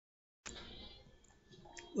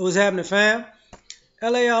What was happening, fam?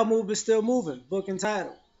 L.A.R. movement still moving. Book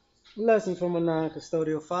entitled Lessons from a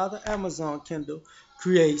Non-Custodial Father. Amazon Kindle.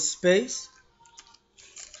 Create space.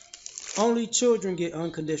 Only children get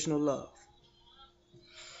unconditional love.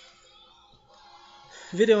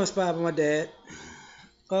 Video inspired by my dad.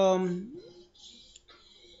 Um,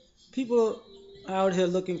 People are out here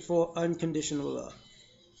looking for unconditional love,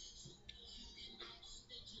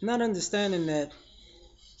 not understanding that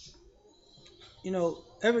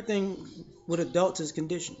everything with adults is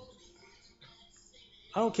conditional.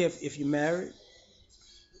 I don't care if you're married.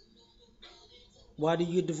 Why do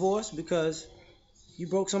you get divorced? Because you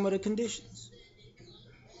broke some of the conditions.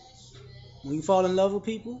 When you fall in love with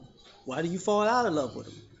people, why do you fall out of love with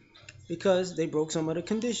them? Because they broke some of the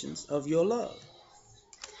conditions of your love.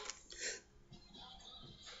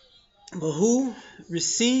 But who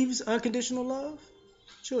receives unconditional love?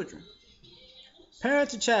 Children. Parent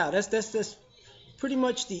to child. That's pretty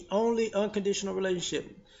much the only unconditional relationship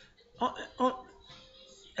uh, uh,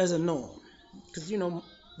 as a norm. Because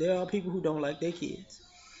there are people who don't like their kids,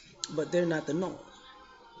 but they're not the norm.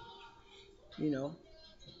 You know,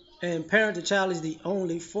 and parent to child is the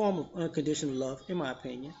only form of unconditional love, in my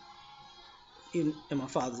opinion, in my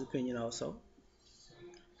father's opinion also,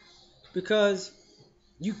 because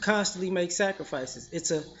you constantly make sacrifices.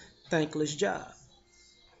 It's a thankless job.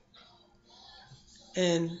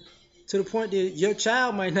 And to the point that your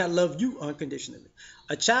child might not love you unconditionally.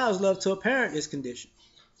 A child's love to a parent is conditional.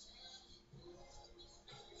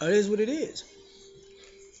 It is what it is.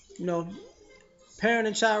 You know, parent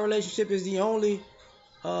and child relationship is the only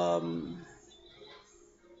um,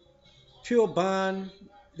 pure bond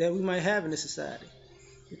that we might have in this society.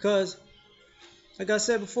 Because, like I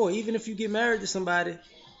said before, even if you get married to somebody,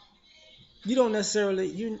 you're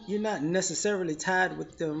not necessarily tied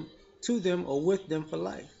with them, to them, or with them for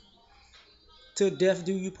life. Till death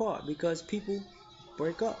do you part, because people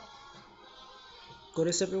break up, go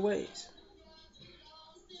their separate ways.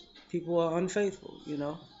 People are unfaithful.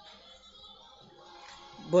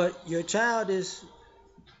 But your child is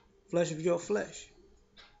flesh of your flesh.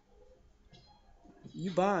 You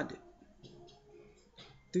bonded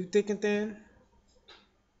through thick and thin,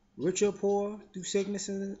 rich or poor, through sickness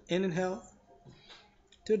and in health.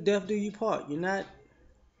 Till death do you part.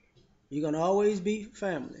 You're gonna always be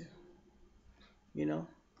family. You know.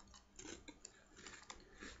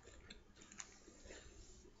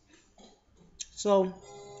 So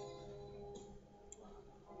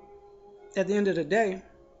at the end of the day,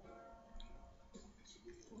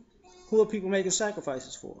 who are people making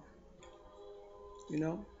sacrifices for? You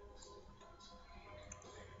know.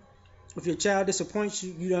 If your child disappoints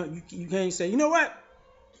you, you can't say, you know what?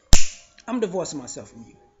 I'm divorcing myself from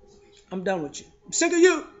you. I'm done with you. I'm sick of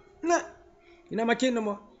you. Nah. You're not my kid no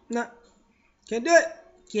more. Nah. Can't do it.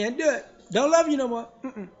 Can't do it. Don't love you no more.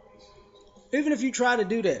 Mm-mm. Even if you try to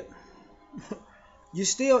do that, you're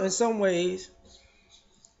still in some ways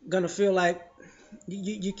gonna feel like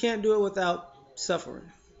you can't do it without suffering.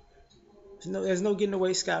 There's no getting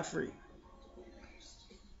away scot free.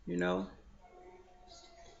 You know.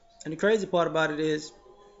 And the crazy part about it is,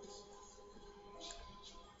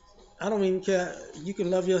 I don't even care. You can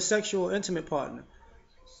love your sexual intimate partner.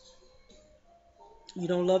 You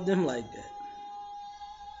don't love them like that.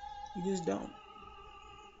 You just don't.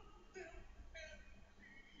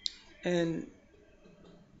 And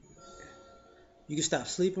you can stop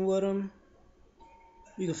sleeping with them.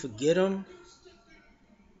 You can forget them.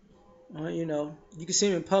 You can see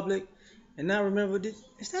them in public and not remember.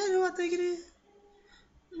 Is that who I think it is?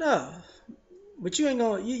 No, but you ain't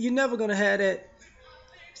gonna. You're never gonna have that.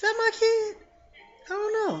 Is that my kid? I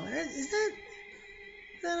don't know. Is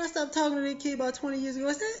that I stopped talking to that kid about 20 years ago?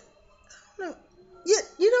 Is that? I don't know. Yeah,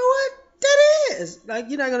 you know what? That is like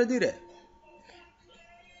you're not gonna do that.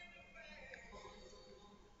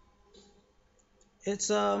 It's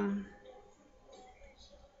the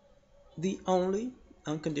only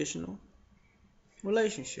unconditional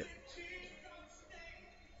relationship.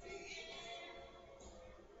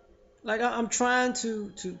 Like I'm trying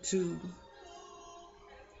to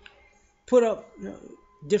put up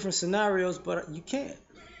different scenarios, but you can't.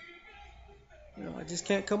 I just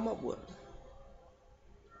can't come up with them.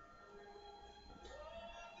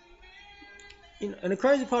 And the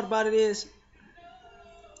crazy part about it is,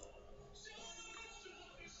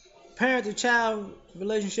 parent to child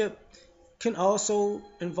relationship can also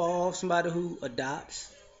involve somebody who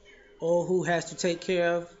adopts or who has to take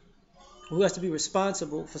care of, who has to be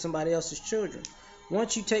responsible for somebody else's children.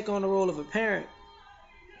 Once you take on the role of a parent,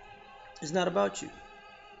 it's not about you.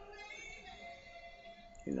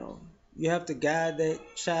 You know, you have to guide that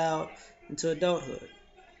child into adulthood.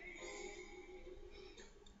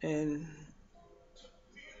 and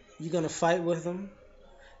you're gonna fight with them.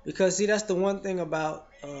 Because see, that's the one thing about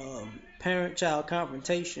parent-child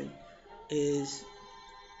confrontation is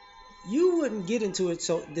you wouldn't get into it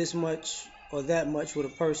so this much or that much with a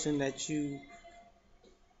person that you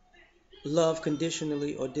love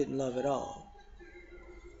conditionally or didn't love at all.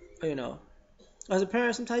 You know, as a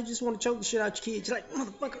parent, sometimes you just want to choke the shit out your kids. You're like,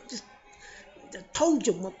 motherfucker, just I told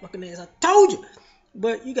you, motherfucking ass, I told you.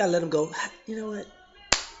 But you gotta let them go. You know what?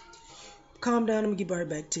 Calm down. I'm gonna get right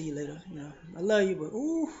back to you later. You know, I love you, but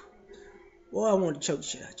ooh, boy, I want to choke the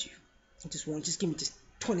shit out you. Just give me just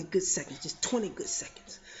 20 good seconds, just 20 good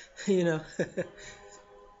seconds. You know,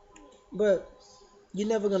 but you're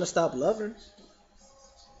never gonna stop loving.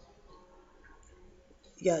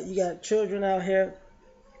 You got children out here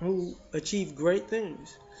who achieve great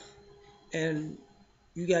things, and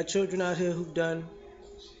you got children out here who've done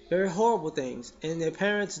very horrible things, and their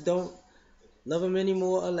parents don't love them any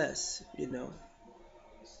more or less. You know,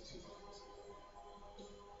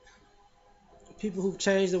 people who've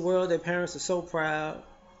changed the world, their parents are so proud.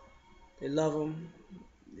 They love them.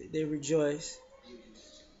 They rejoice.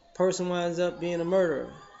 Person winds up being a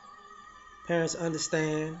murderer. Parents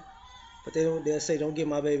understand, but they don't. They'll say, "Don't give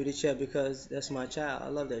my baby the check because that's my child. I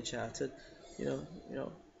love that child." So, you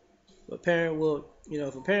know. A parent will,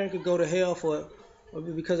 if a parent could go to hell for or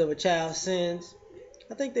because of a child's sins,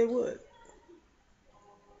 I think they would.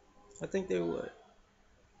 I think they would.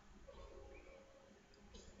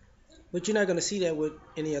 But you're not gonna see that with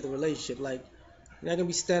any other relationship. Like you're not gonna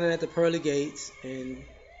be standing at the pearly gates and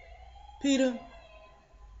Peter,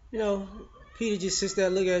 you know, Peter just sits there,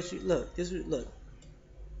 and look at you. Look.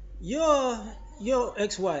 Your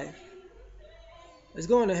ex-wife is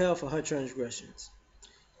going to hell for her transgressions,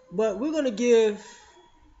 but we're gonna give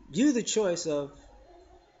you the choice of,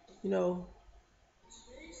 you know,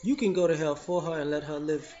 you can go to hell for her and let her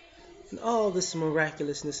live in all this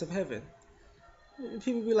miraculousness of heaven. And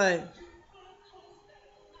people be like,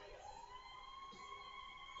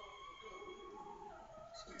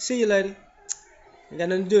 see you later. Ain't got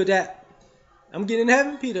nothing to do with that. I'm getting in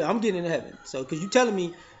heaven, Peter. I'm getting in heaven. So, because you telling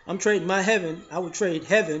me I'm trading my heaven, I would trade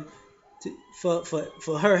heaven for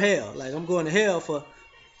her hell. Like I'm going to hell her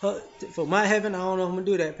for my heaven. I don't know if I'm gonna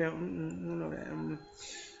do that, parent. I don't know that.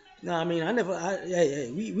 No, I mean I never.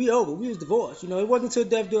 Hey, we over. We was divorced. It wasn't until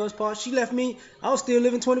death do us part. She left me. I was still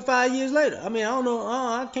living 25 years later. I mean I don't know.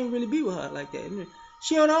 I can't really be with her like that.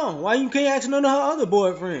 She on her own. Why you can't ask none of her other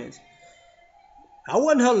boyfriends? I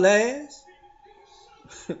wasn't her last.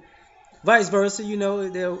 Vice versa,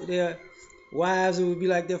 their wives who would be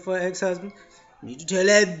like that for ex-husband. You need to tell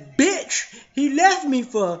that bitch he left me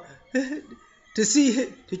for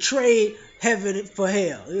to trade heaven for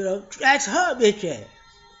hell. That's her bitch ass.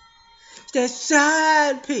 It's that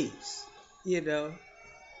side piece.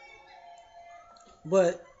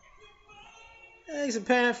 But as a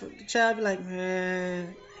parent, for the child be like,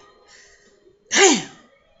 man, damn,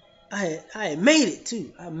 I had made it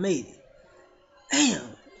too. I made it.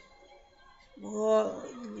 Damn. Well,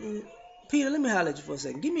 Peter, let me holler at you for a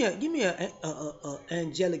second. Give me a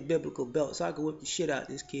angelic biblical belt so I can whip the shit out of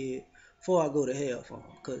this kid before I go to hell for him.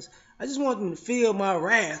 Because I just want them to feel my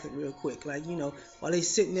wrath real quick. Like, while they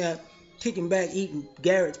sitting there kicking back, eating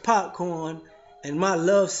Garrett's popcorn and my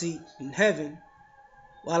love seat in heaven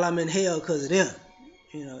while I'm in hell because of them.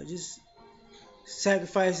 Just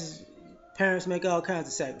sacrifices. Parents make all kinds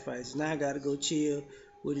of sacrifices. Now I gotta go chill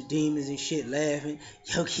with the demons and shit laughing.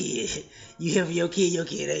 Your kid, you here for your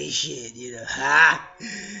kid ain't shit, ha.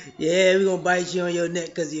 Yeah, we gonna bite you on your neck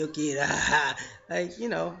because of your kid, ha. Like,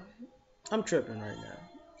 I'm tripping right now.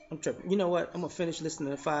 I'm tripping. You know what? I'm gonna finish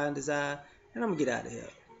listening to Fire and Desire and I'm gonna get out of here.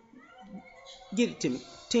 Get it to me.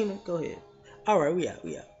 Tina, go ahead. Alright, we out.